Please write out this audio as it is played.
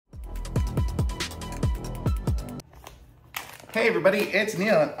Hey everybody, it's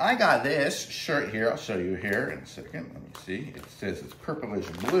Neil, and I got this shirt here. I'll show you here in a second. Let me see. It says it's purplish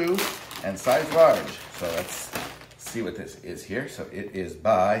blue and size large. So let's see what this is here. So it is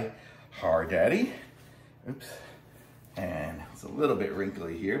by Hardaddy. Oops. And it's a little bit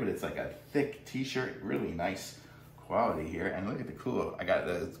wrinkly here, but it's like a thick t-shirt, really nice quality here. And look at the cool, I got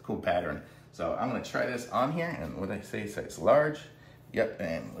the cool pattern. So I'm gonna try this on here, and what I say, size large. Yep,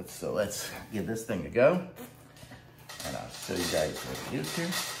 and let's give this thing a go. And I'll show you guys what it is here.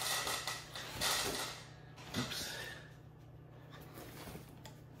 Oops.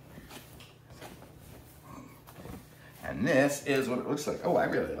 And this is what it looks like. Oh, I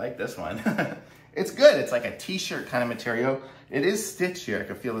really like this one. It's good. It's like a t-shirt kind of material. It is stitched here. I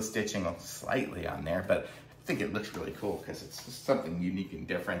can feel the stitching slightly on there, but I think it looks really cool because it's just something unique and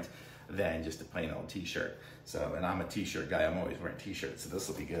different than just a plain old t-shirt. So, and I'm a t-shirt guy. I'm always wearing t-shirts, so this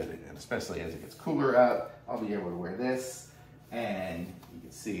will be good. And especially as it gets cooler out, I'll be able to wear this. And you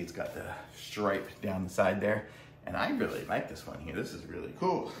can see it's got the stripe down the side there. And I really like this one here. This is really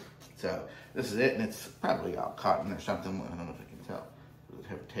cool. So this is it, and it's probably all cotton or something. I don't know if I can tell. Does it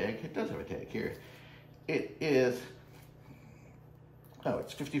have a tag? It does have a tag here. It is, oh,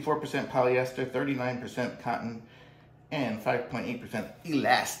 it's 54% polyester, 39% cotton, and 5.8%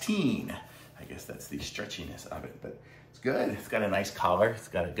 elastine. I guess that's the stretchiness of it, but it's good. It's got a nice collar. It's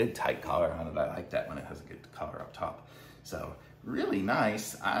got a good tight collar on it. I like that when it has a good collar up top. So really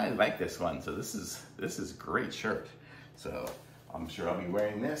nice. I like this one. So this is a great shirt. So I'm sure I'll be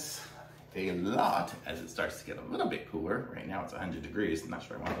wearing this a lot as it starts to get a little bit cooler. Right now it's 100 degrees. I'm not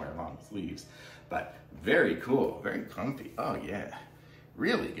sure I want to wear long sleeves, but very cool, very comfy. Oh yeah,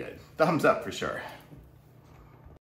 really good. Thumbs up for sure.